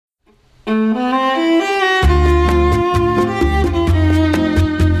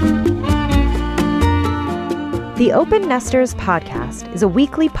The Open Nesters Podcast is a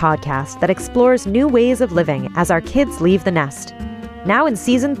weekly podcast that explores new ways of living as our kids leave the nest. Now in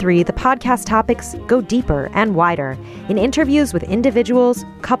Season 3, the podcast topics go deeper and wider in interviews with individuals,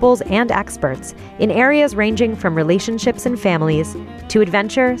 couples, and experts in areas ranging from relationships and families to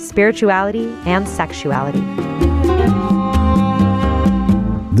adventure, spirituality, and sexuality.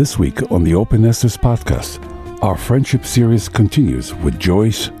 This week on the Open Nesters Podcast, our friendship series continues with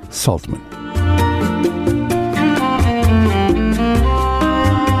Joyce Saltman.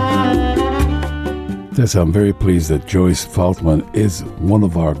 Yes, I'm very pleased that Joyce Saltman is one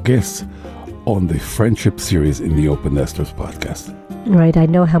of our guests on the friendship series in the Open Nesters Podcast. Right, I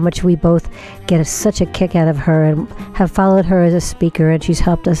know how much we both get such a kick out of her and have followed her as a speaker, and she's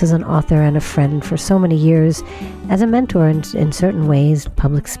helped us as an author and a friend for so many years, as a mentor in certain ways,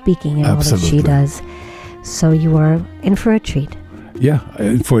 public speaking and Absolutely. all that she does. So you are in for a treat. Yeah,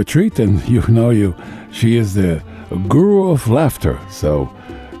 in for a treat, and she is the guru of laughter, so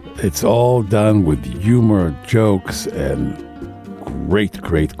it's all done with humor, jokes, and great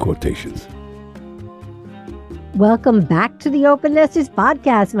quotations. Welcome back to the Open Nesters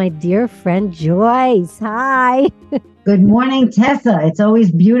Podcast, my dear friend Joyce. Hi. Good morning, Tessa. It's always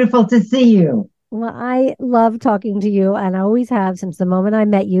beautiful to see you. Well, I love talking to you, and I always have since the moment I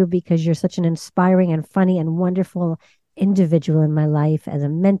met you, because you're such an inspiring and funny and wonderful individual in my life as a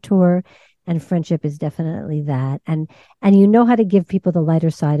mentor. And friendship is definitely that. And you know how to give people the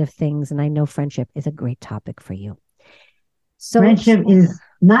lighter side of things. And I know friendship is a great topic for you. So friendship is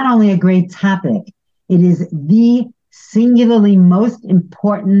not only a great topic, it is the singularly most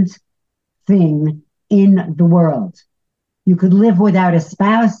important thing in the world. You could live without a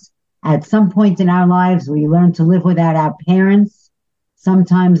spouse. At some point in our lives, we learn to live without our parents.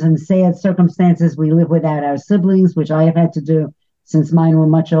 Sometimes in sad circumstances, we live without our siblings, which I have had to do since mine were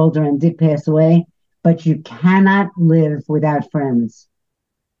much older and did pass away, but you cannot live without friends.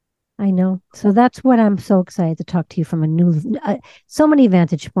 I know. So that's what I'm so excited to talk to you from so many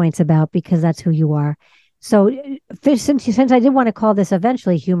vantage points about, because that's who you are. So since I did want to call this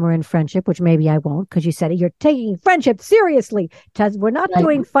eventually humor and friendship, which maybe I won't, because you said you're taking friendship seriously. We're not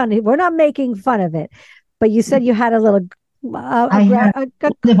doing fun. We're not making fun of it. But you said you had a little... I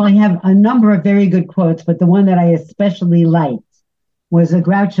have a number of very good quotes, but the one that I especially liked was a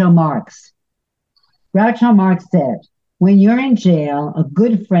Groucho Marx. Groucho Marx said, "When you're in jail, a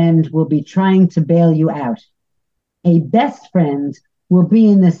good friend will be trying to bail you out. A best friend will be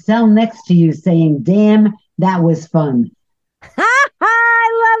in the cell next to you saying, 'Damn, that was fun.'" I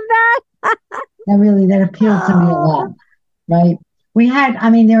love that. That appealed to me a lot, right?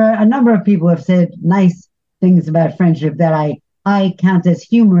 There are a number of people who have said nice things about friendship that I count as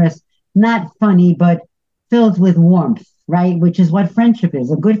humorous, not funny, but filled with warmth. Right, which is what friendship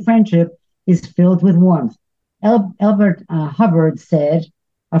is. A good friendship is filled with warmth. Albert Hubbard said,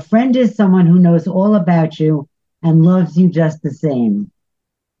 "A friend is someone who knows all about you and loves you just the same."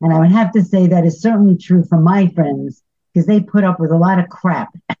 And I would have to say that is certainly true for my friends, because they put up with a lot of crap.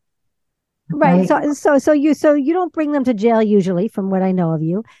 Right. So you don't bring them to jail usually, from what I know of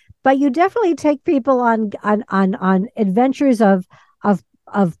you, but you definitely take people on adventures of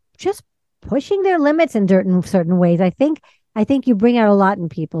just pushing their limits in certain ways. I think you bring out a lot in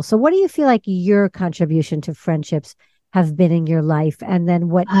people. So what do you feel like your contribution to friendships have been in your life? And then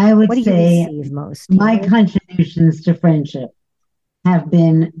what do you receive most? My contributions to friendship have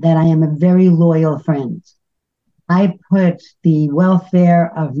been that I am a very loyal friend. I put the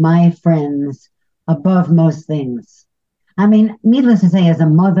welfare of my friends above most things. I mean, needless to say, as a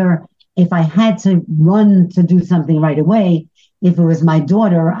mother, if I had to run to do something right away, if it was my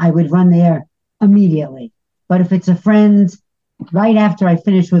daughter, I would run there immediately. But if it's a friend, right after I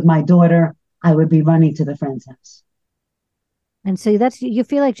finish with my daughter, I would be running to the friend's house. And so you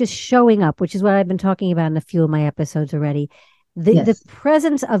feel like just showing up, which is what I've been talking about in a few of my episodes already. The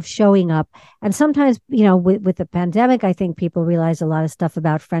presence of showing up. And sometimes, with the pandemic, I think people realized a lot of stuff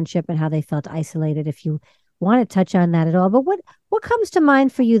about friendship and how they felt isolated. If you want to touch on that at all. But what comes to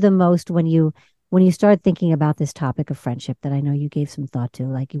mind for you the most when you start thinking about this topic of friendship that I know you gave some thought to,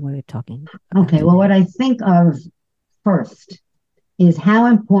 like you were talking about? Okay, well, what I think of first is how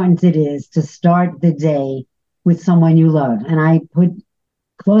important it is to start the day with someone you love. And I put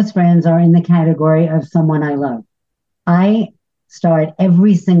close friends are in the category of someone I love. I start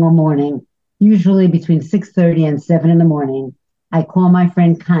every single morning, usually between 6:30 and 7 in the morning. I call my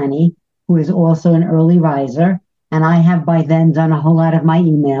friend Connie, who is also an early riser. And I have by then done a whole lot of my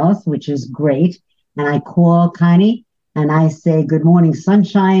emails, which is great. And I call Connie and I say, "Good morning,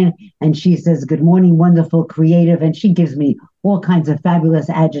 sunshine." And she says, "Good morning, wonderful, creative." And she gives me all kinds of fabulous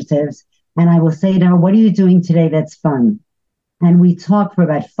adjectives and I will say to her, what are you doing today that's fun? And we talk for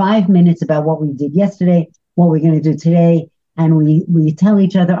about 5 minutes about what we did yesterday, what we're going to do today. And we tell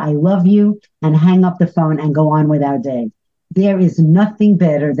each other, I love you, and hang up the phone and go on with our day. There is nothing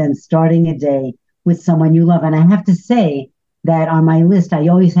better than starting a day with someone you love. And I have to say that on my list, I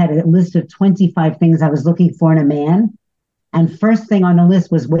always had a list of 25 things I was looking for in a man. And first thing on the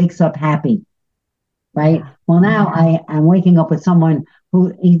list was wakes up happy, right? Well, now I am waking up with someone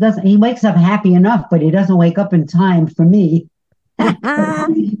who he wakes up happy enough, but he doesn't wake up in time for me.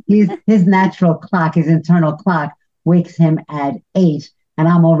 His natural clock, his internal clock wakes him at 8, and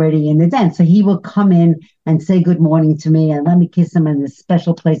I'm already in the den. So he will come in and say good morning to me and let me kiss him in this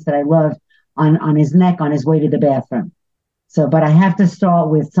special place that I love on his neck on his way to the bathroom. So, but I have to start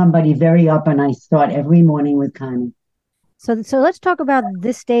with somebody very up, and I start every morning with Connie. So let's talk about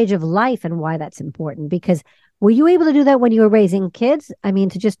this stage of life and why that's important. Because were you able to do that when you were raising kids? I mean,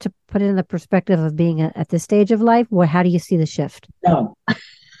 to put it in the perspective of being at this stage of life, how do you see the shift? No.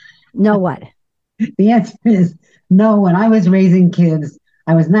 No what? The answer is no. When I was raising kids,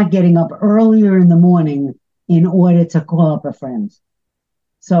 I was not getting up earlier in the morning in order to call up a friend.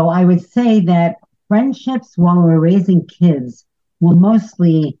 So I would say that friendships while we were raising kids were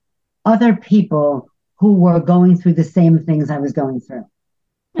mostly other people who were going through the same things I was going through.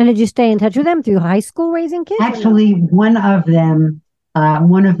 And did you stay in touch with them through high school raising kids? Actually, one of them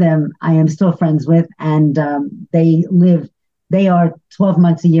I am still friends with, and they are 12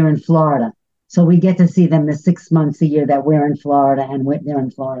 months a year in Florida. So we get to see them the 6 months a year that we're in Florida and they're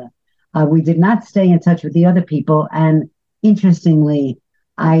in Florida. We did not stay in touch with the other people. And interestingly,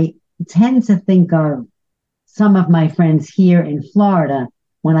 I tend to think of some of my friends here in Florida.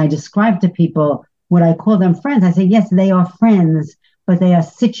 When I describe to people, would I call them friends? I say, yes, they are friends, but they are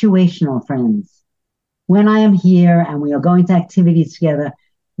situational friends. When I am here and we are going to activities together,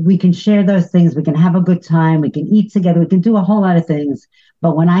 we can share those things. We can have a good time. We can eat together. We can do a whole lot of things.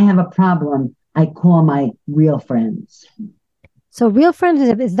 But when I have a problem, I call my real friends. So real friends,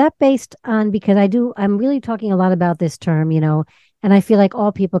 is that based on, because I'm really talking a lot about this term, and I feel like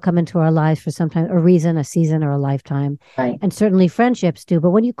all people come into our lives for some time, a reason, a season, or a lifetime. Right. And certainly friendships do.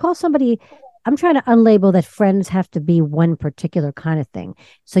 But when you call somebody, I'm trying to unlabel that friends have to be one particular kind of thing.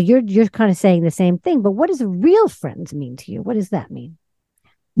 So you're kind of saying the same thing, but what does real friends mean to you? What does that mean?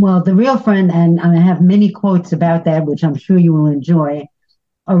 Well, the real friend, and I have many quotes about that, which I'm sure you will enjoy.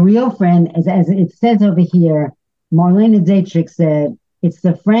 A real friend, as it says over here, Marlene Dietrich said, it's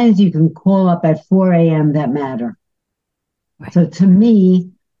the friends you can call up at 4 a.m. that matter. Right. So to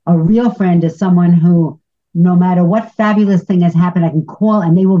me, a real friend is someone who, no matter what fabulous thing has happened, I can call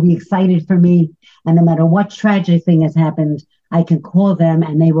and they will be excited for me. And no matter what tragic thing has happened, I can call them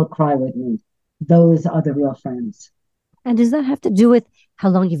and they will cry with me. Those are the real friends. And does that have to do with how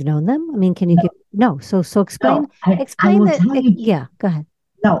long you've known them? I mean, can you give? No. So explain. No, explain that. Yeah, go ahead.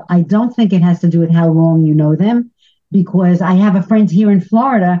 No, I don't think it has to do with how long you know them, because I have a friend here in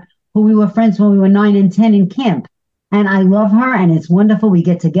Florida who we were friends when we were 9 and 10 in camp. And I love her, and it's wonderful. We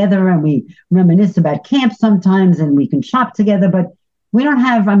get together and we reminisce about camp sometimes, and we can shop together. But we don't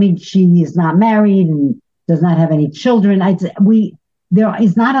have, she is not married and does not have any children. There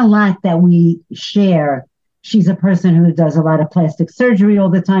is not a lot that we share. She's a person who does a lot of plastic surgery all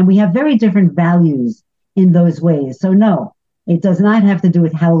the time. We have very different values in those ways. So no, it does not have to do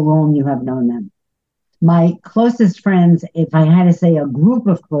with how long you have known them. My closest friends, if I had to say a group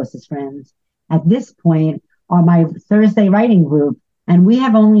of closest friends at this point, are my Thursday writing group. And we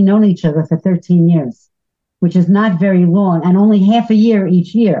have only known each other for 13 years, which is not very long, and only half a year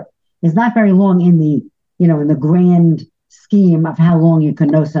each year is not very long in the grand scheme of how long you can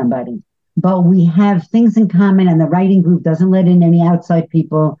know somebody. But we have things in common, and the writing group doesn't let in any outside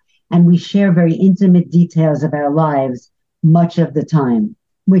people. And we share very intimate details of our lives much of the time,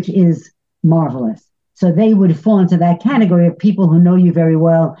 which is marvelous. So they would fall into that category of people who know you very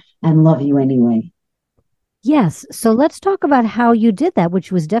well and love you anyway. Yes. So let's talk about how you did that,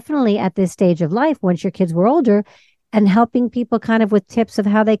 which was definitely at this stage of life, once your kids were older, and helping people kind of with tips of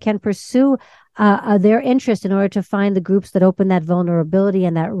how they can pursue their interest in order to find the groups that open that vulnerability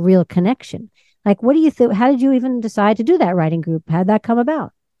and that real connection. Like, what do you think? How did you even decide to do that writing group? How did that come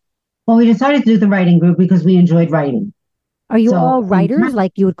about? Well, we decided to do the writing group because we enjoyed writing. Are you all writers?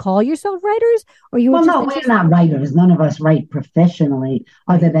 Like you would call yourself writers? Or you Well, no, we're not writers. None of us write professionally,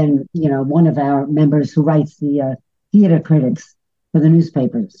 other than, one of our members who writes the theater critics for the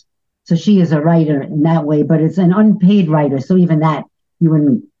newspapers. So she is a writer in that way, but it's an unpaid writer. So even that you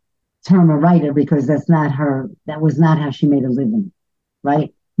wouldn't term a writer, because that was not how she made a living,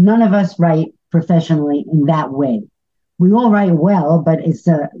 right? None of us write professionally in that way. we all write well, but it's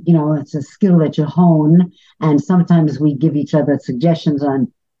it's a skill that you hone. And sometimes we give each other suggestions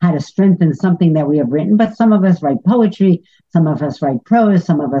on how to strengthen something that we have written. But some of us write poetry, some of us write prose,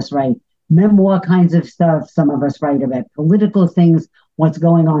 some of us write memoir kinds of stuff, some of us write about political things, what's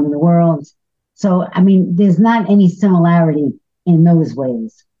going on in the world. So, I mean, there's not any similarity in those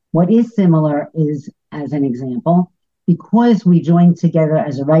ways. What is similar is, as an example, because we joined together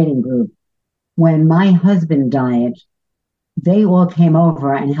as a writing group, when my husband died, they all came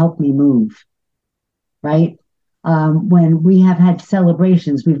over and helped me move, right? When we have had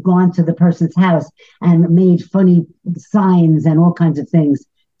celebrations, we've gone to the person's house and made funny signs and all kinds of things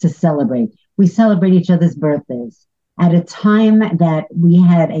to celebrate. We celebrate each other's birthdays. At a time that we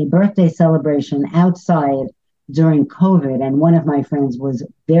had a birthday celebration outside during COVID, and one of my friends was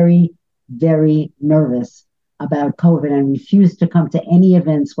very, very nervous about COVID and refused to come to any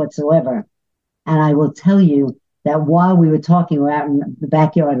events whatsoever. And I will tell you that while we were talking, we were out in the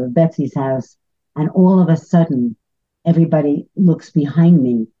backyard of Betsy's house, and all of a sudden, everybody looks behind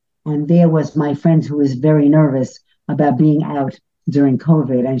me, and there was my friend who was very nervous about being out during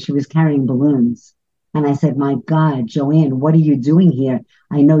COVID, and she was carrying balloons. And I said, my God, Joanne, what are you doing here?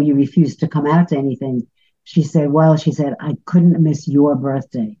 I know you refused to come out to anything. She said, I couldn't miss your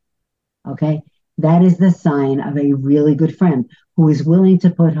birthday. Okay. That is the sign of a really good friend who is willing to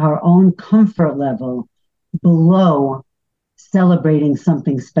put her own comfort level below celebrating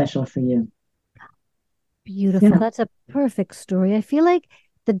something special for you. Beautiful. Yeah. That's a perfect story. I feel like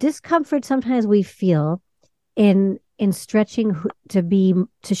the discomfort sometimes we feel in stretching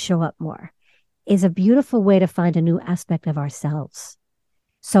to show up more is a beautiful way to find a new aspect of ourselves.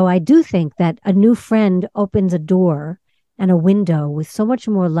 So I do think that a new friend opens a door and a window with so much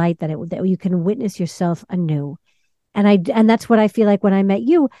more light that you can witness yourself anew. And that's what I feel like when I met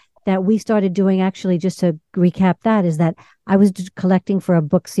you, that we started doing, actually, just to recap that, is that I was collecting for a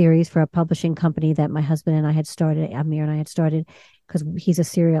book series for a publishing company that my husband and I had started, Amir and I had started, because he's a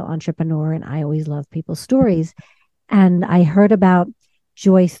serial entrepreneur and I always love people's stories. And I heard about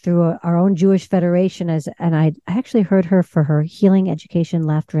Joyce through our own Jewish Federation, and I actually heard her for her Healing Education,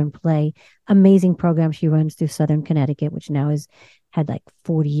 Laughter and Play, amazing program she runs through Southern Connecticut, which now had like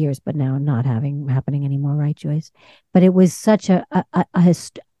 40 years, but now not happening anymore, right, Joyce? But it was such a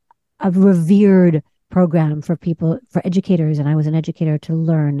revered program for people, for educators, and I was an educator, to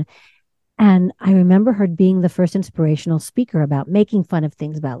learn. And I remember her being the first inspirational speaker about making fun of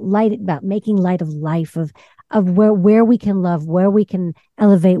things, about making light of life, of where we can love, where we can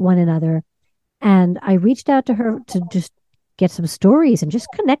elevate one another. And I reached out to her to just get some stories and just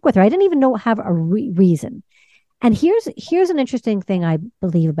connect with her. I didn't even have a reason. And here's an interesting thing I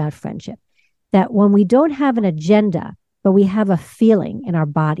believe about friendship, that when we don't have an agenda, but we have a feeling in our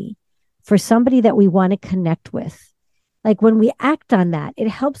body for somebody that we want to connect with, like when we act on that, it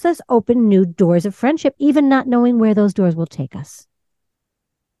helps us open new doors of friendship, even not knowing where those doors will take us.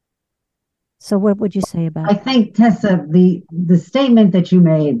 So what would you say about I think, Tessa, the statement that you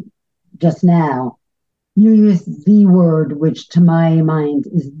made just now, you used the word, which to my mind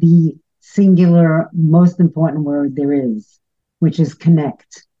is the singular, most important word there is, which is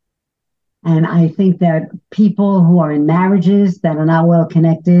connect. And I think that people who are in marriages that are not well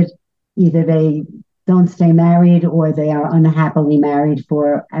connected, either they don't stay married or they are unhappily married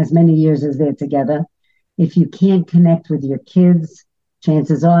for as many years as they're together. If you can't connect with your kids,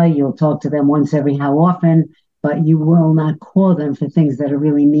 chances are you'll talk to them once every how often, but you will not call them for things that are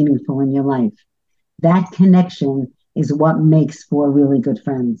really meaningful in your life. That connection is what makes for really good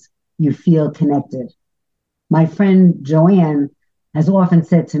friends. You feel connected. My friend Joanne has often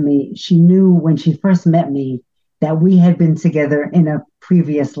said to me, she knew when she first met me that we had been together in a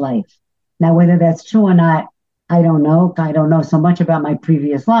previous life. Now, whether that's true or not, I don't know. I don't know so much about my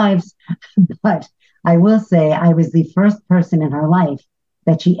previous lives, but I will say I was the first person in her life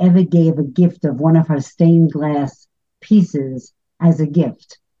that she ever gave a gift of one of her stained glass pieces as a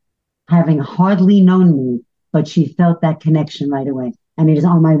gift, having hardly known me, but she felt that connection right away. And it is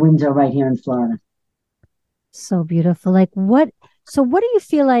on my window right here in Florida. So beautiful. So what do you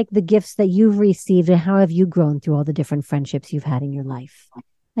feel like the gifts that you've received, and how have you grown through all the different friendships you've had in your life?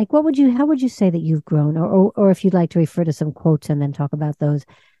 Like, how would you say that you've grown? Or if you'd like to refer to some quotes and then talk about those,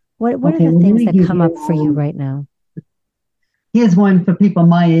 what are the things that come up for you right now? Here's one for people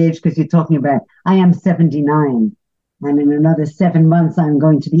my age, because you're talking about, I am 79. And in another 7 months, I'm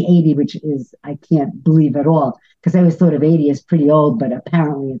going to be 80, which is, I can't believe at all, because I always thought of 80 as pretty old, but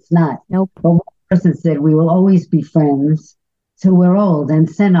apparently it's not. Nope. But one person said, we will always be friends till we're old and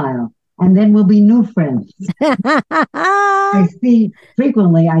senile, and then we'll be new friends. I see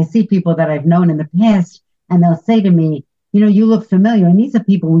people that I've known in the past, and they'll say to me, you look familiar. And these are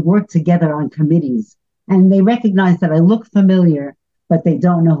people we work together on committees. And they recognize that I look familiar, but they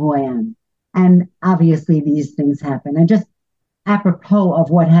don't know who I am. And obviously these things happen. And just apropos of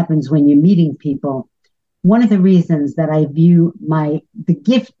what happens when you're meeting people, one of the reasons that I view the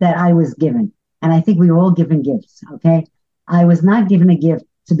gift that I was given, and I think we were all given gifts, okay? I was not given a gift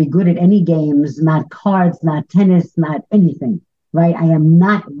to be good at any games, not cards, not tennis, not anything, right? I am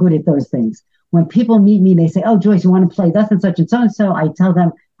not good at those things. When people meet me, they say, oh, Joyce, you want to play thus and such and so and so? I tell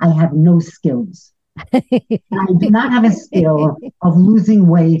them I have no skills. I do not have a skill of losing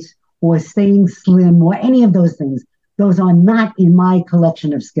weight or staying slim or any of those things. Those are not in my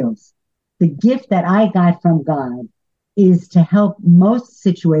collection of skills. The gift that I got from God is to help most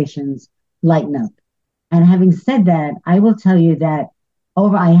situations lighten up. And having said that, I will tell you that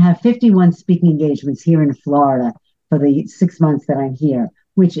I have 51 speaking engagements here in Florida for the 6 months that I'm here,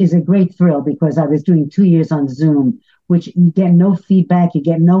 which is a great thrill because I was doing 2 years on Zoom, which you get no feedback, you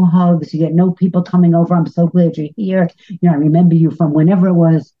get no hugs, you get no people coming over. I'm so glad you're here. I remember you from whenever it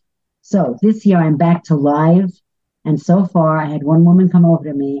was. So this year I'm back to live. And so far I had one woman come over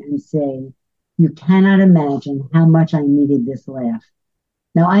to me and say, you cannot imagine how much I needed this laugh.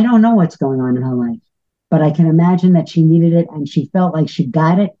 Now, I don't know what's going on in her life, but I can imagine that she needed it and she felt like she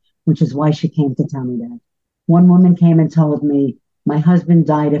got it, which is why she came to tell me that. One woman came and told me, my husband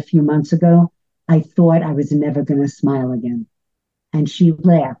died a few months ago. I thought I was never going to smile again. And she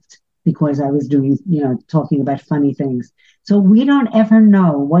laughed because I was doing, talking about funny things. So we don't ever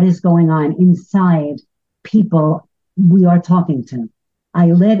know what is going on inside people we are talking to. I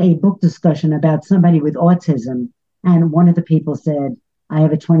led a book discussion about somebody with autism. And one of the people said, I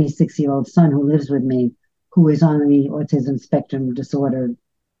have a 26-year-old son who lives with me who is on the autism spectrum disorder,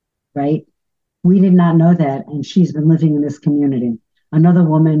 right? We did not know that. And she's been living in this community. Another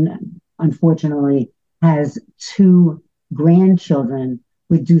woman, unfortunately, has 2 grandchildren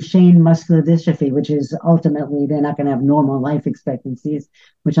with Duchenne muscular dystrophy, which is ultimately they're not going to have normal life expectancies,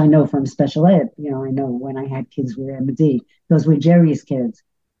 which I know from special ed. I know when I had kids with MD, those were Jerry's kids.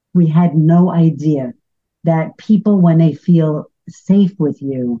 We had no idea that people, when they feel safe with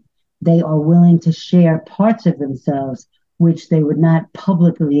you, they are willing to share parts of themselves which they would not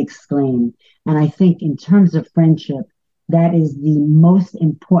publicly exclaim. And I think in terms of friendship, that is the most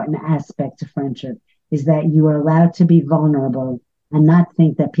important aspect to friendship, is that you are allowed to be vulnerable and not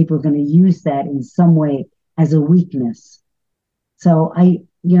think that people are going to use that in some way as a weakness. So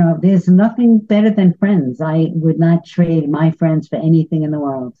there's nothing better than friends. I would not trade my friends for anything in the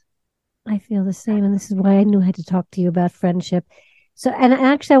world. I feel the same. And this is why I knew I had to talk to you about friendship. So, and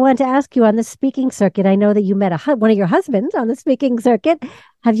actually I wanted to ask you on the speaking circuit, I know that you met one of your husbands on the speaking circuit.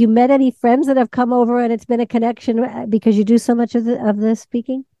 Have you met any friends that have come over and it's been a connection because you do so much of the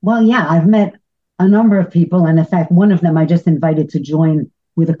speaking? Well, yeah, I've met a number of people. And in fact, one of them I just invited to join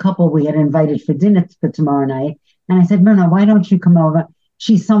with a couple we had invited for dinner for tomorrow night. And I said, Myrna, why don't you come over?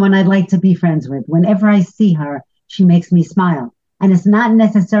 She's someone I'd like to be friends with. Whenever I see her, she makes me smile. And it's not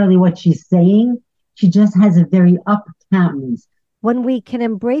necessarily what she's saying. She just has a very up countenance. When we can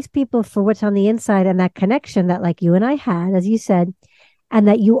embrace people for what's on the inside and that connection that like you and I had, as you said, and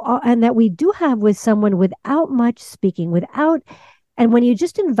that you are, and that we do have with someone without much speaking, and when you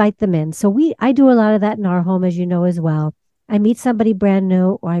just invite them in. So I do a lot of that in our home, as you know, as well. I meet somebody brand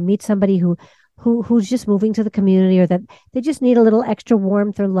new, or I meet somebody who's just moving to the community, or that they just need a little extra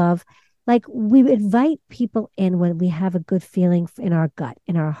warmth or love. Like we invite people in when we have a good feeling in our gut,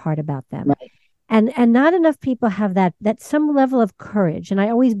 in our heart about them. Right. And not enough people have that some level of courage. And I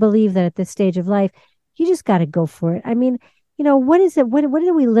always believe that at this stage of life, you just got to go for it. I mean, what is it? What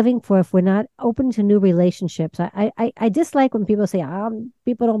are we living for if we're not open to new relationships? I dislike when people say,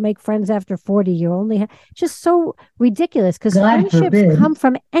 people don't make friends after 40. You're only just so ridiculous because friendships come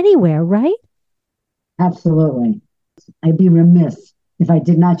from anywhere, right? Absolutely. I'd be remiss if I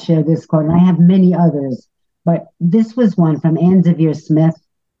did not share this quote. And I have many others, but this was one from Anne Devere Smith,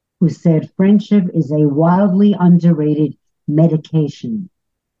 who said, friendship is a wildly underrated medication.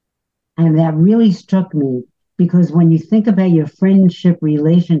 And that really struck me because when you think about your friendship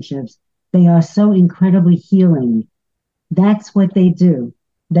relationships, they are so incredibly healing. That's what they do.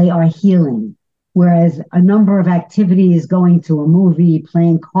 They are healing. Whereas a number of activities, going to a movie,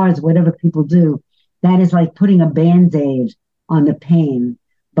 playing cards, whatever people do, that is like putting a Band-Aid on the pain.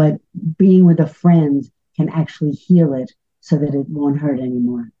 But being with a friend can actually heal it so that it won't hurt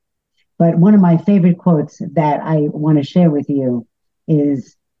anymore. But one of my favorite quotes that I want to share with you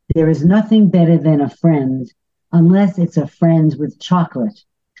is, there is nothing better than a friend unless it's a friend with chocolate.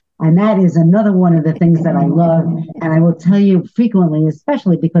 And that is another one of the things that I love. And I will tell you frequently,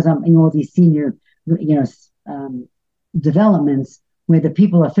 especially because I'm in all these senior, developments where the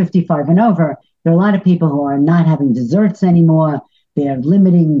people are 55 and over. There are a lot of people who are not having desserts anymore. They're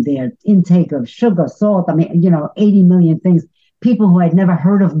limiting their intake of sugar, salt. 80 million things. People who had never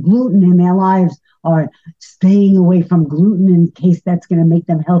heard of gluten in their lives are staying away from gluten in case that's going to make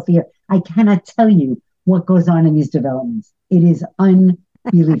them healthier. I cannot tell you what goes on in these developments. It is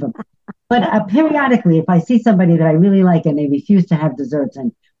unbelievable. But periodically, if I see somebody that I really like and they refuse to have desserts,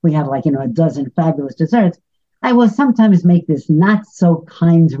 and we have a dozen fabulous desserts, I will sometimes make this not so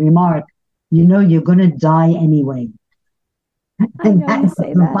kind remark, you're going to die anyway. And that's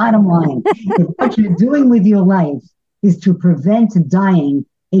the bottom line. If what you're doing with your life is to prevent dying,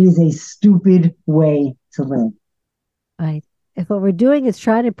 it is a stupid way to live. Right. If what we're doing is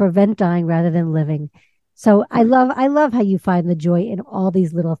trying to prevent dying rather than living. So I love how you find the joy in all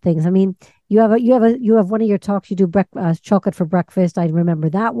these little things. I mean, you have one of your talks. You do chocolate for breakfast. I remember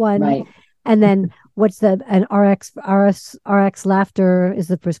that one. Right. And then what's RX laughter is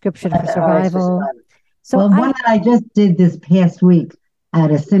the prescription for survival. So one that I just did this past week at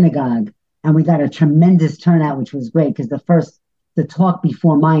a synagogue, and we got a tremendous turnout, which was great because the talk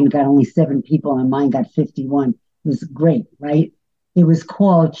before mine got only 7 people and mine got 51. It was great, right? It was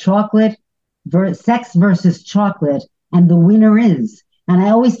called Sex versus Chocolate, and the winner is. And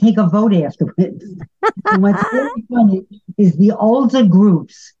I always take a vote afterwards. And what's really funny is the older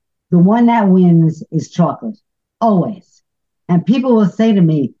groups, the one that wins is chocolate, always. And people will say to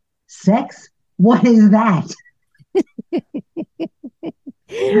me, sex? What is that? Well,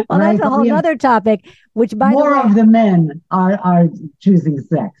 right? That's a whole other topic, which by more the way, of the men are choosing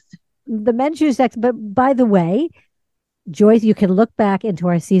sex. The men choose sex, but by the way, Joyce, you can look back into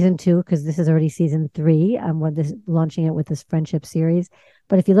our season 2 because this is already season 3. We're launching it with this friendship series.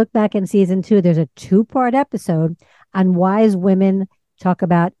 But if you look back in season 2, there's a 2-part episode on wise women talk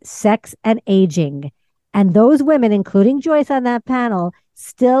about sex and aging. And those women, including Joyce on that panel,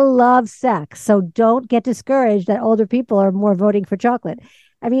 still love sex. So don't get discouraged that older people are more voting for chocolate.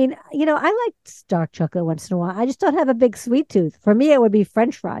 I mean, I like dark chocolate once in a while. I just don't have a big sweet tooth. For me, it would be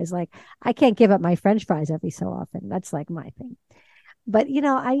French fries. Like, I can't give up my French fries every so often. That's like my thing. But,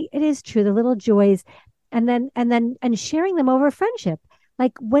 it is true. The little joys and sharing them over friendship.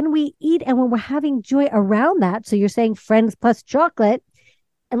 Like when we eat and when we're having joy around that. So you're saying friends plus chocolate.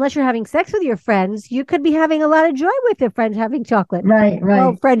 Unless you're having sex with your friends, you could be having a lot of joy with your friends having chocolate. Right.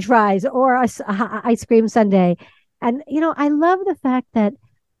 Or French fries or ice cream sundae. And, I love the fact that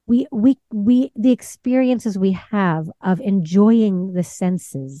the experiences we have of enjoying the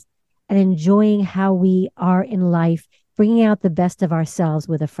senses and enjoying how we are in life, bringing out the best of ourselves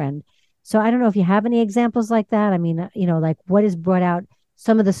with a friend. So I don't know if you have any examples like that. I mean, like what has brought out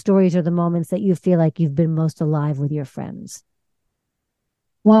some of the stories or the moments that you feel like you've been most alive with your friends?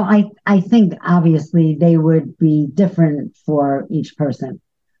 Well, I think obviously they would be different for each person.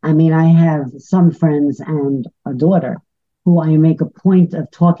 I mean, I have some friends and a daughter who I make a point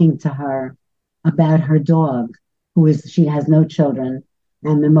of talking to her about her dog, she has no children.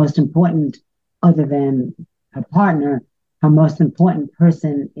 And the most important, other than her partner, her most important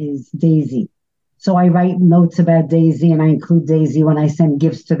person is Daisy. So I write notes about Daisy and I include Daisy when I send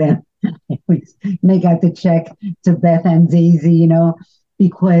gifts to them. I always make out the check to Beth and Daisy,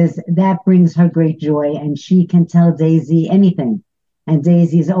 because that brings her great joy and she can tell Daisy anything. And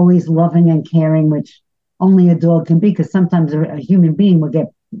Daisy is always loving and caring, which only a dog can be, because sometimes a human being will get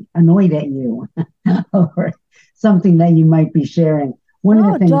annoyed at you over something that you might be sharing. One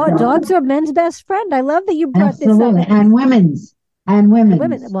of the things dogs are men's best friend. I love that you brought absolutely. this up. And women's.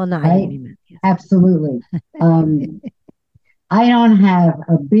 Well, no, right? I mean, yes. Absolutely. I don't have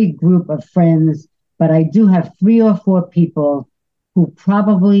a big group of friends, but I do have 3 or 4 people who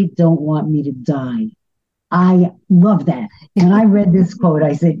probably don't want me to die. I love that. When I read this quote,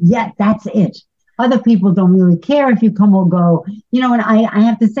 I said, yeah, that's it. Other people don't really care if you come or go. And I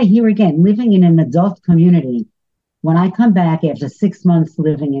have to say here again, living in an adult community, when I come back after 6 months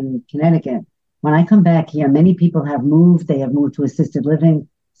living in Connecticut, when I come back here, many people have moved. They have moved to assisted living.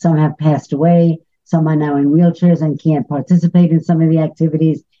 Some have passed away. Some are now in wheelchairs and can't participate in some of the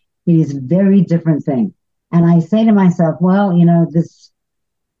activities. It is a very different thing. And I say to myself, well,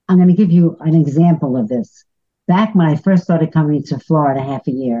 I'm going to give you an example of this. Back when I first started coming to Florida half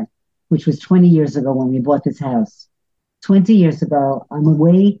a year, which was 20 years ago when we bought this house. 20 years ago, on the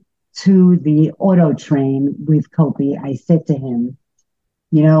way to the auto train with Kopi, I said to him,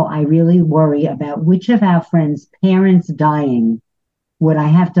 I really worry about which of our friends' parents dying would I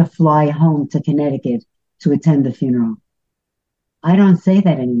have to fly home to Connecticut to attend the funeral. I don't say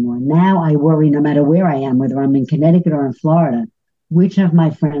that anymore. Now I worry no matter where I am, whether I'm in Connecticut or in Florida, which of my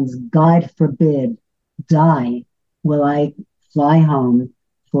friends, God forbid, die will I fly home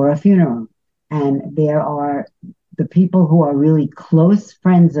for a funeral. And there are the people who are really close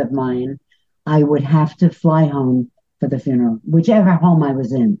friends of mine, I would have to fly home for the funeral, whichever home I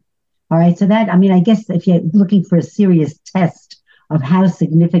was in. All right. So that, I mean, I guess if you're looking for a serious test of how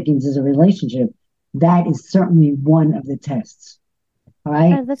significant is a relationship, that is certainly one of the tests. All right.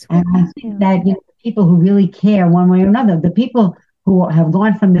 Yeah, that's and I think that, you know, people who really care one way or another, the people who have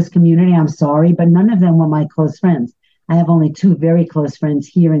gone from this community, I'm sorry, but none of them were my close friends. I have only two very close friends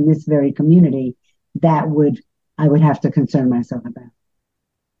here in this very community that I would have to concern myself about.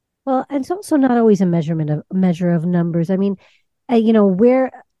 Well, and it's also not always a measure of numbers. I mean, you know,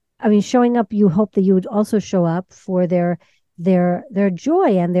 showing up, you hope that you would also show up for their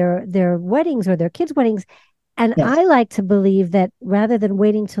joy and their weddings or their kids' weddings. And Yes. I like to believe that rather than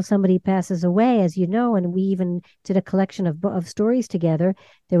waiting till somebody passes away, as you know, and we even did a collection of stories together.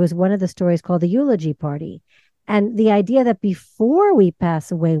 There was one of the stories called the eulogy party. And the idea that before we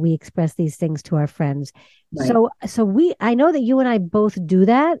pass away, we express these things to our friends. Right. I know that you and I both do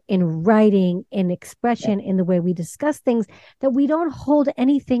that in writing, in expression, in the way we discuss things, that we don't hold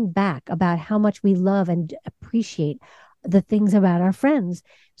anything back about how much we love and appreciate the things about our friends.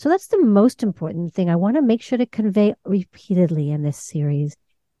 So that's the most important thing I want to make sure to convey repeatedly in this series,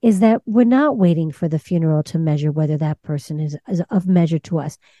 is that we're not waiting for the funeral to measure whether that person is of measure to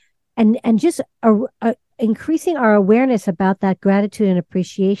us. And just increasing our awareness about that gratitude and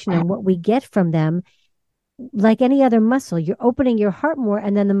appreciation and what we get from them. Like any other muscle, you're opening your heart more,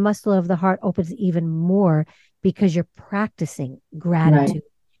 and then the muscle of the heart opens even more because you're practicing gratitude. Right.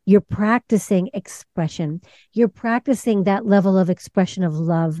 You're practicing expression. You're practicing that level of expression of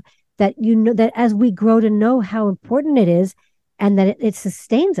love that, you know, that as we grow to know how important it is, and that it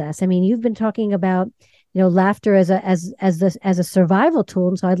sustains us. I mean, you've been talking about, you know, laughter as a survival tool,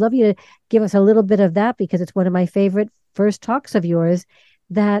 and so I'd love you to give us a little bit of that, because it's one of my favorite first talks of yours.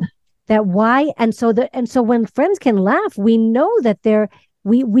 That why, and so when friends can laugh, we know that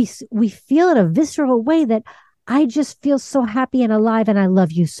we feel in a visceral way that I just feel so happy and alive, and I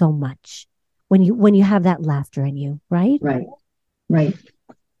love you so much when you have that laughter in you, right? Right.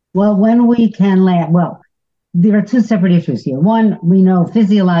 Well, when we can laugh, well, there are two separate issues here. One, we know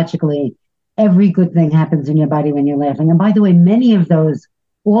physiologically every good thing happens in your body when you're laughing. And by the way, many of those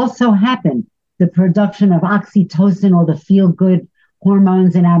also happen. The production of oxytocin, or the feel-good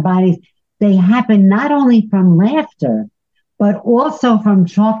hormones in our bodies, they happen not only from laughter, but also from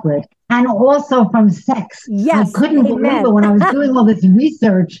chocolate and also from sex. Yes, I couldn't believe it when I was doing all this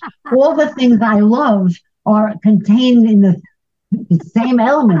research. All the things I love are contained in the same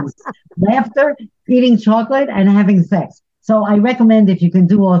elements: laughter, eating chocolate, and having sex. So I recommend, if you can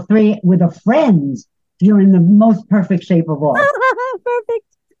do all three with a friend, you're in the most perfect shape of all. Perfect.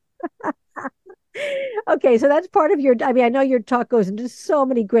 Okay, so that's part of your, I mean, I know your talk goes into so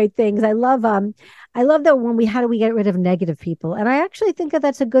many great things. I love that how do we get rid of negative people? And I actually think that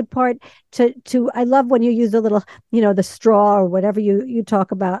that's a good part to I love when you use the little, you know, the straw or whatever you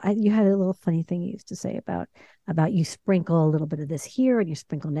talk about. You had a little funny thing you used to say about you sprinkle a little bit of this here and you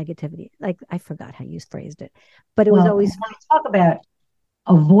sprinkle negativity. Like, I forgot how you phrased it, but it was always. When I talk about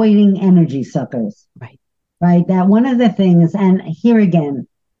avoiding energy suckers, right? That one of the things, and here again,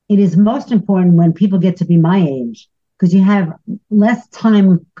 it is most important when people get to be my age, because you have less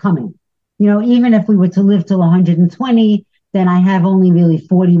time coming. You know, even if we were to live till 120, then I have only really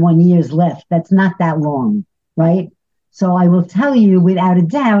 41 years left. That's not that long, right? So I will tell you without a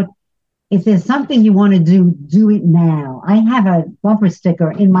doubt, if there's something you want to do it now. I have a bumper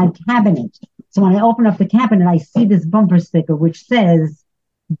sticker in my cabinet. So when I open up the cabinet, I see this bumper sticker which says,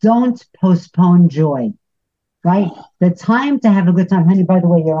 "Don't postpone joy." Right? The time to have a good time. Honey, by the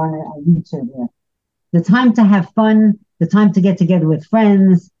way, you're on YouTube here. The time to have fun, the time to get together with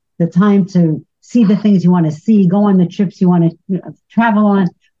friends, the time to see the things you want to see, go on the trips you want to travel on.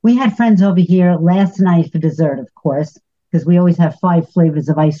 We had friends over here last night for dessert, of course, because we always have 5 flavors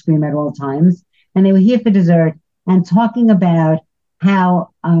of ice cream at all times. And they were here for dessert and talking about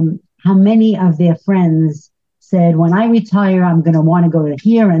how many of their friends said, when I retire, I'm going to want to go to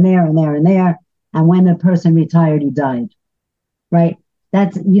here and there and there and there. And when the person retired, he died, right?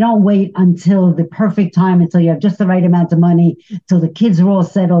 You don't wait until the perfect time, until you have just the right amount of money, till the kids are all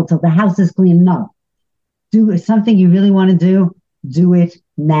settled, till the house is clean. No. Do something you really want to do it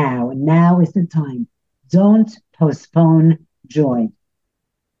now. Now is the time. Don't postpone joy.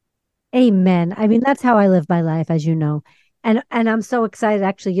 Amen. I mean, that's how I live my life, as you know. And I'm so excited.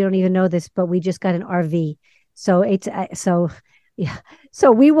 Actually, you don't even know this, but we just got an RV. So yeah.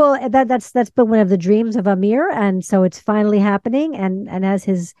 So we will, that's been one of the dreams of Amir. And so it's finally happening. And as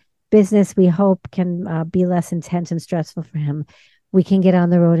his business we hope can be less intense and stressful for him, we can get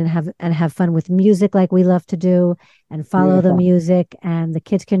on the road and have fun with music like we love to do, and follow the music, and the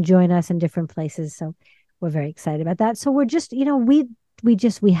kids can join us in different places. So we're very excited about that. So we're just,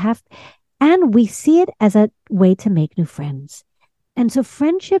 we have, and we see it as a way to make new friends. And so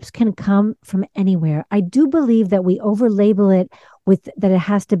friendships can come from anywhere. I do believe that we overlabel it with that it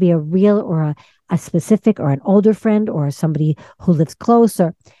has to be a real or a specific or an older friend or somebody who lives close.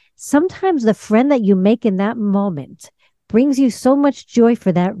 Or sometimes the friend that you make in that moment brings you so much joy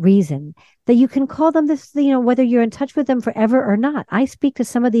for that reason that you can call them this, whether you're in touch with them forever or not. I speak to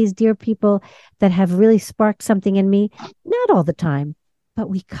some of these dear people that have really sparked something in me, not all the time, but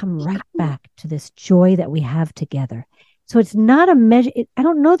we come right back to this joy that we have together. So it's not a measure. I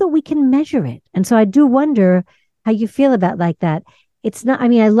don't know that we can measure it. And so I do wonder how you feel about like that. It's not,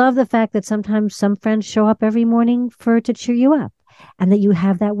 I love the fact that sometimes some friends show up every morning to cheer you up, and that you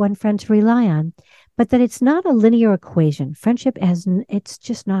have that one friend to rely on, but that it's not a linear equation. Friendship it's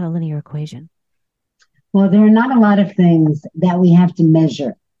just not a linear equation. Well, there are not a lot of things that we have to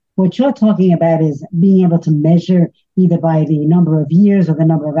measure. What you're talking about is being able to measure either by the number of years or the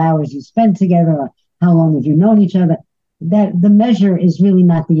number of hours you spend together, or how long have you known each other. That the measure is really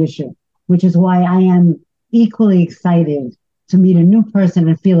not the issue, which is why I am equally excited to meet a new person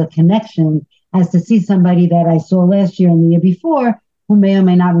and feel a connection as to see somebody that I saw last year and the year before who may or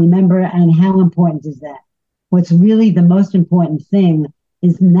may not remember. And how important is that? What's really the most important thing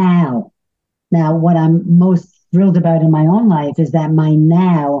is now. Now, what I'm most thrilled about in my own life is that my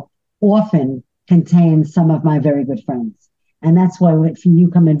now often contains some of my very good friends. And that's why if you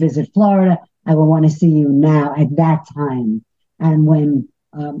come and visit Florida, I will want to see you now at that time. And when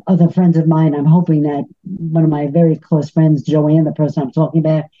other friends of mine, I'm hoping that one of my very close friends, Joanne, the person I'm talking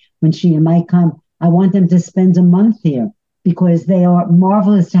about, when she and Mike come, I want them to spend a month here because they are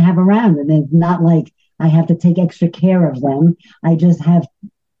marvelous to have around. And it's not like I have to take extra care of them. I just have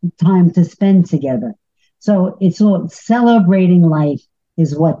time to spend together. So it's all celebrating life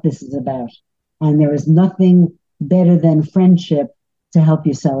is what this is about. And there is nothing better than friendship to help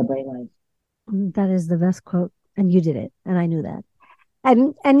you celebrate life. That is the best quote. And you did it. And I knew that.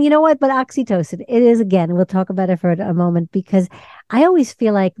 And you know what? But oxytocin, it is, again, we'll talk about it for a moment, because I always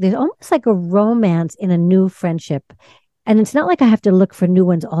feel like there's almost like a romance in a new friendship. And it's not like I have to look for new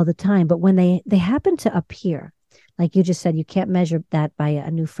ones all the time, but when they happen to appear, like you just said, you can't measure that by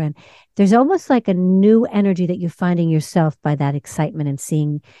a new friend. There's almost like a new energy that you're finding yourself by that excitement and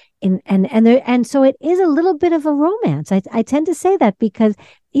seeing and so it is a little bit of a romance. I tend to say that because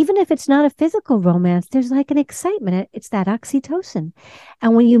even if it's not a physical romance, there's like an excitement. It's that oxytocin.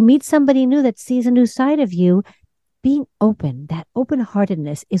 And when you meet somebody new that sees a new side of you, being open, that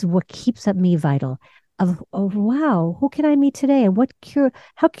open-heartedness is what keeps me vital. Of wow, who can I meet today? And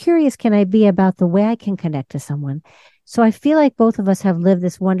how curious can I be about the way I can connect to someone? So I feel like both of us have lived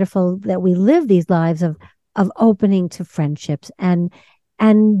this wonderful, that we live these lives of opening to friendships, and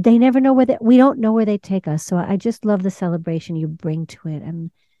they never know we don't know where they take us. So I just love the celebration you bring to it.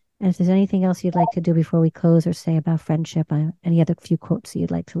 And if there's anything else you'd like to do before we close or say about friendship, any other few quotes you'd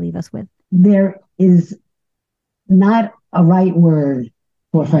like to leave us with? There is not a right word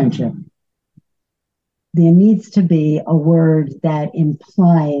for friendship. There needs to be a word that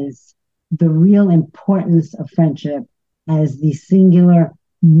implies the real importance of friendship as the singular,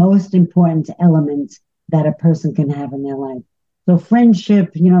 most important element that a person can have in their life. So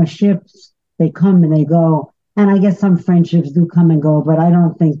friendship, ships, they come and they go. And I guess some friendships do come and go, but I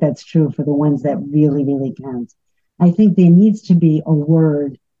don't think that's true for the ones that really, really count. I think there needs to be a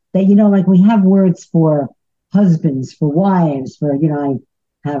word that, like we have words for husbands, for wives, for, I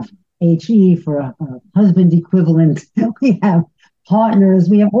have HE for a husband equivalent. We have partners.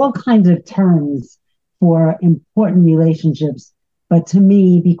 We have all kinds of terms for important relationships. But to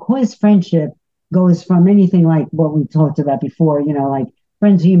me, because friendship goes from anything like what we talked about before, like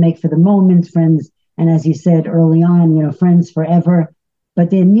friends who you make for the moment, friends, and as you said early on, friends forever. But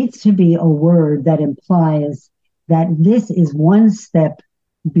there needs to be a word that implies that this is one step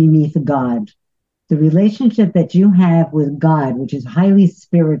beneath God. The relationship that you have with God, which is highly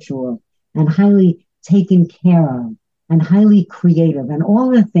spiritual and highly taken care of and highly creative, and all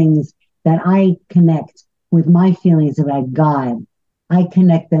the things that I connect with my feelings about God, I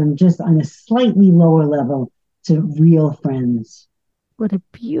connect them just on a slightly lower level to real friends. What a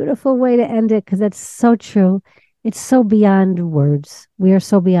beautiful way to end it, because that's so true. It's so beyond words. We are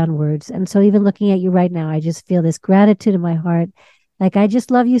so beyond words. And so even looking at you right now, I just feel this gratitude in my heart. Like, I just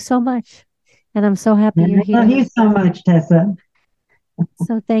love you so much. And I'm so happy you're here. I love you so much, Tessa.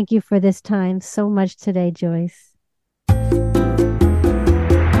 So thank you for this time so much today, Joyce.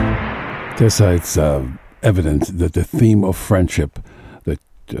 Tessa, it's evident that the theme of friendship, that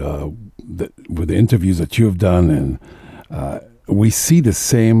with the interviews that you have done, and we see the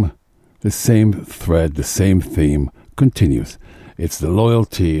same thread, the same theme continues. It's the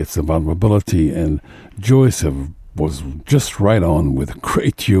loyalty, it's the vulnerability, and Joyce was just right on with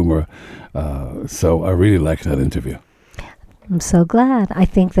great humor. So I really liked that interview. I'm so glad. I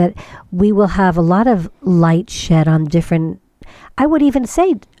think that we will have a lot of light shed on different, I would even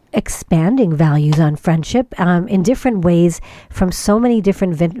say, expanding values on friendship in different ways from so many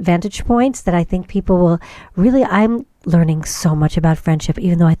different vantage points that I think people will really, I'm learning so much about friendship,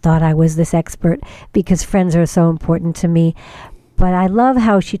 even though I thought I was this expert, because friends are so important to me. But I love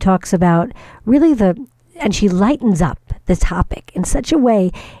how she talks about really and she lightens up the topic in such a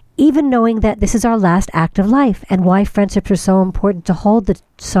way, even knowing that this is our last act of life and why friendships are so important to hold the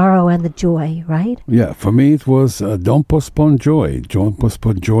sorrow and the joy, right? Yeah, for me it was don't postpone joy. Don't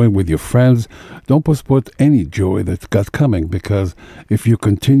postpone joy with your friends. Don't postpone any joy that's got coming, because if you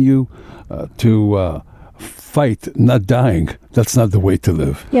continue to fight not dying, that's not the way to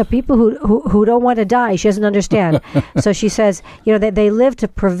live. Yeah, people who don't want to die, she doesn't understand. So she says, they live to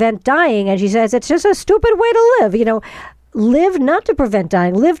prevent dying, and she says it's just a stupid way to live, live not to prevent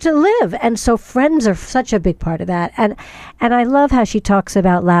dying, live to live. And so friends are such a big part of that. And I love how she talks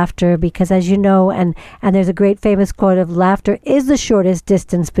about laughter, because as you know, and there's a great famous quote of, laughter is the shortest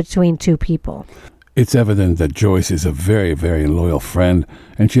distance between two people. It's evident that Joyce is a very, very loyal friend,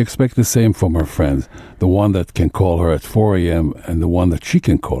 and she expects the same from her friends. The one that can call her at 4 a.m. and the one that she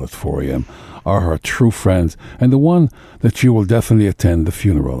can call at 4 a.m. are her true friends, and the one that she will definitely attend the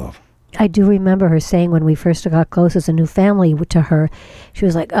funeral of. I do remember her saying when we first got close as a new family to her, she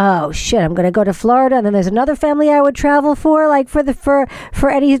was like, oh shit, I'm going to go to Florida, and then there's another family I would travel for, like for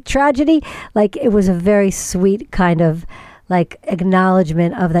any tragedy. Like, it was a very sweet kind of like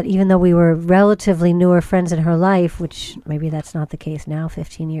acknowledgement of that, even though we were relatively newer friends in her life, which maybe that's not the case now,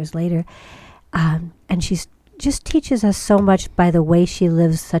 15 years later. And she's just teaches us so much by the way she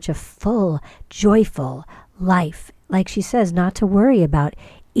lives such a full, joyful life. Like she says, not to worry about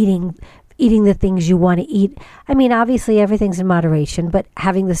eating the things you want to eat. I mean, obviously everything's in moderation, but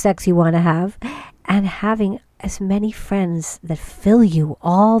having the sex you want to have and having as many friends that fill you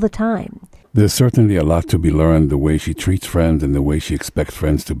all the time. There's certainly a lot to be learned, the way she treats friends and the way she expects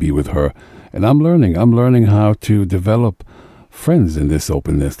friends to be with her. And I'm learning how to develop friends in this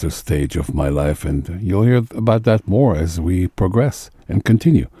open nester stage of my life. And you'll hear about that more as we progress and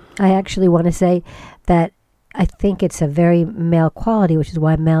continue. I actually want to say that I think it's a very male quality, which is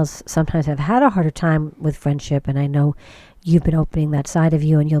why males sometimes have had a harder time with friendship. And I know you've been opening that side of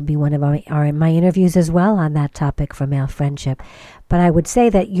you, and you'll be one of my interviews as well on that topic for male friendship. But I would say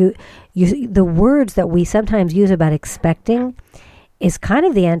that the words that we sometimes use about expecting is kind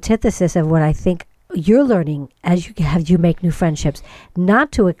of the antithesis of what I think you're learning as you make new friendships,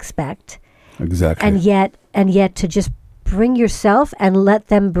 not to expect. Exactly. And yet to just bring yourself and let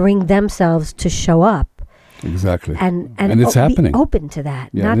them bring themselves to show up. Exactly. And it's happening. Be open to that,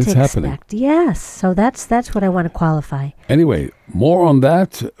 yeah, not to happening. Expect. Yes. So that's what I want to qualify. Anyway, more on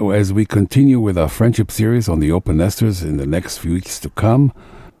that as we continue with our friendship series on the Open Nesters in the next few weeks to come.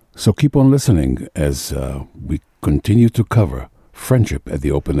 So keep on listening as we continue to cover friendship at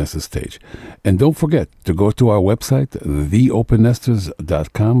the Open Nesters stage. And don't forget to go to our website,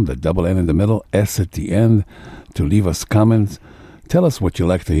 theopennesters.com, the double N in the middle, S at the end, to leave us comments. Tell us what you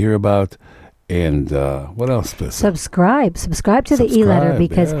like to hear about. And what else? Subscribe to the e-letter,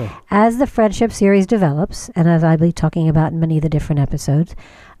 because as the friendship series develops, and as I'll be talking about in many of the different episodes,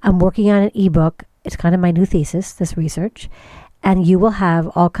 I'm working on an ebook. It's kind of my new thesis, this research. And you will have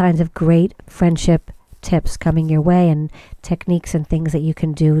all kinds of great friendship tips coming your way, and techniques and things that you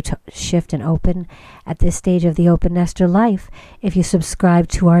can do to shift and open at this stage of the open nester life if you subscribe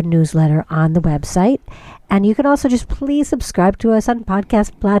to our newsletter on the website. And you can also just please subscribe to us on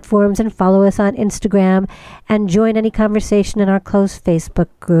podcast platforms and follow us on Instagram and join any conversation in our closed Facebook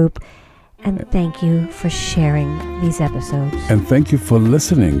group. And thank you for sharing these episodes. And thank you for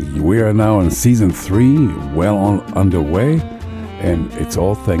listening. We are now in season 3, underway, and it's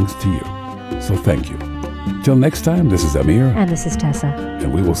all thanks to you. So thank you. Till next time, this is Amir. And this is Tessa.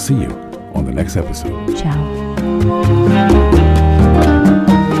 And we will see you on the next episode. Ciao.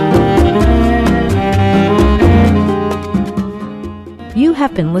 You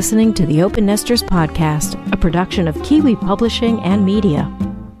have been listening to the Open Nesters Podcast, a production of Kiwi Publishing and Media.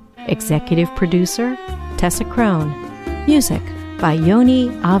 Executive producer, Tessa Crone. Music by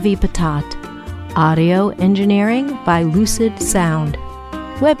Yoni Avi Patat. Audio engineering by Lucid Sound.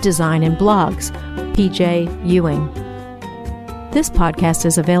 Web design and blogs, PJ Ewing. This podcast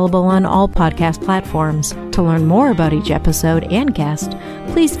is available on all podcast platforms. To learn more about each episode and guest,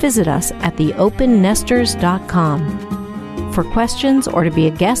 please visit us at theopennesters.com. For questions or to be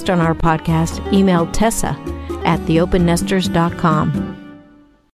a guest on our podcast, email Tessa at theopennesters.com.